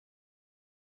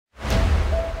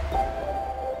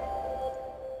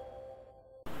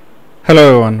Hello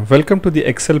everyone, welcome to the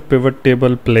Excel pivot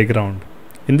table playground.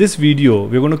 In this video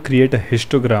we're going to create a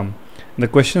histogram. The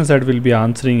questions that we'll be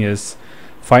answering is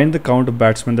find the count of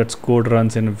batsmen that scored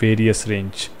runs in various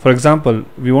range. For example,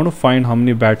 we want to find how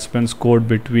many batsmen scored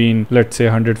between, let's say,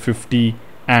 150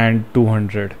 and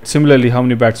 200. Similarly, how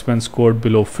many batsmen scored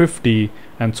below 50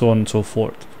 and so on and so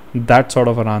forth. That sort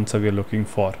of an answer we're looking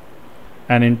for.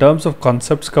 And in terms of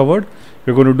concepts covered,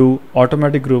 we're going to do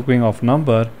automatic grouping of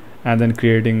number and then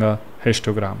creating a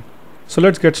histogram. So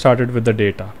let's get started with the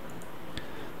data.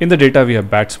 In the data we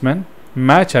have batsman,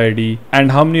 match ID,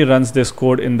 and how many runs they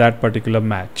scored in that particular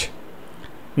match.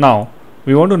 Now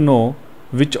we want to know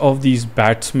which of these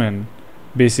batsmen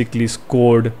basically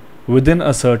scored within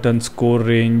a certain score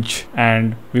range,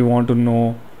 and we want to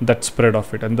know that spread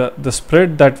of it, and the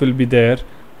spread that will be there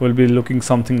will be looking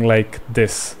something like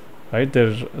this. Right,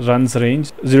 their runs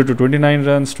range 0 to 29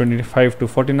 runs, 25 to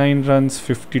 49 runs,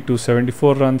 50 to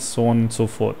 74 runs, so on and so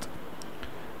forth.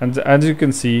 And as you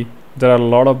can see, there are a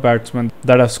lot of batsmen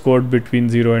that have scored between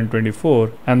 0 and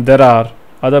 24, and there are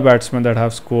other batsmen that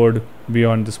have scored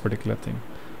beyond this particular thing.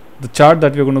 The chart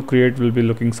that we're going to create will be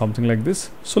looking something like this.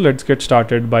 So let's get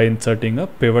started by inserting a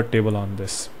pivot table on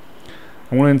this.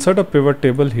 I'm going to insert a pivot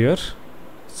table here.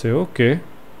 Say okay.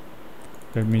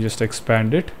 Let me just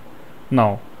expand it.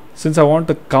 Now, since I want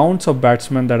the counts of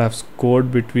batsmen that have scored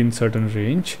between certain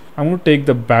range, I'm going to take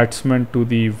the batsmen to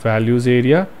the values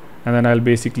area, and then I'll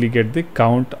basically get the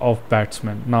count of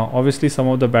batsmen. Now obviously some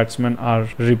of the batsmen are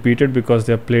repeated because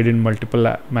they are played in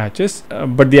multiple matches,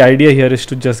 but the idea here is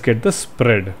to just get the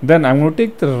spread. Then I'm going to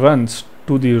take the runs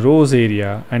to the rows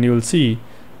area, and you will see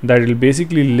that it will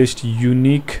basically list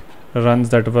unique runs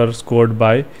that were scored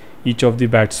by each of the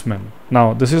batsmen.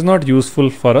 Now this is not useful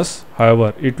for us,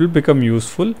 however it will become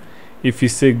useful if we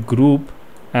say group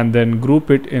and then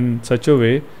group it in such a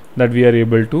way that we are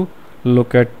able to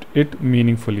look at it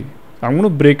meaningfully. I'm going to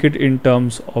break it in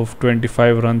terms of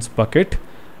 25 runs bucket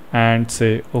and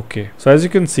say okay. So as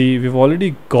you can see, we've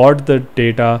already got the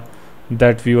data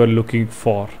that we were looking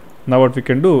for. Now what we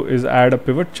can do is add a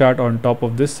pivot chart on top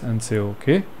of this and say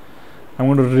okay. I'm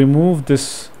going to remove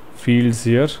this fields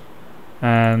here,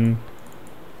 and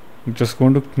I'm just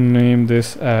going to name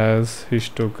this as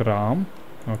histogram.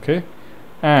 Okay,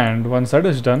 and once that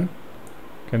is done,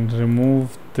 can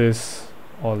remove this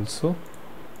also.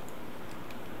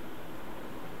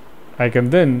 I can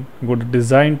then go to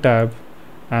design tab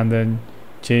and then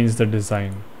change the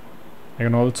design. I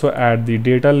can also add the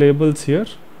data labels here.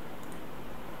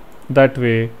 That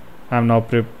way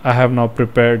I have now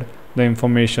prepared the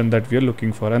information that we are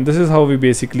looking for, and this is how we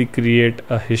basically create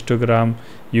a histogram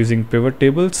using pivot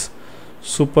tables.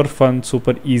 Super fun,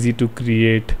 super easy to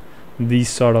create these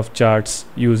sort of charts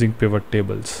using pivot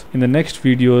tables. In the next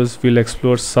videos we'll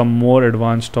explore some more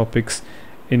advanced topics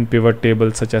in pivot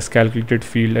tables such as calculated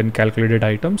field and calculated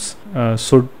items,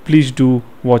 so please do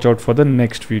watch out for the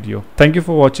next video. Thank you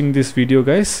for watching this video,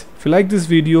 guys. If you like this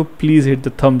video, please hit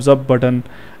the thumbs up button,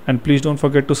 and please don't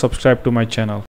forget to subscribe to my channel.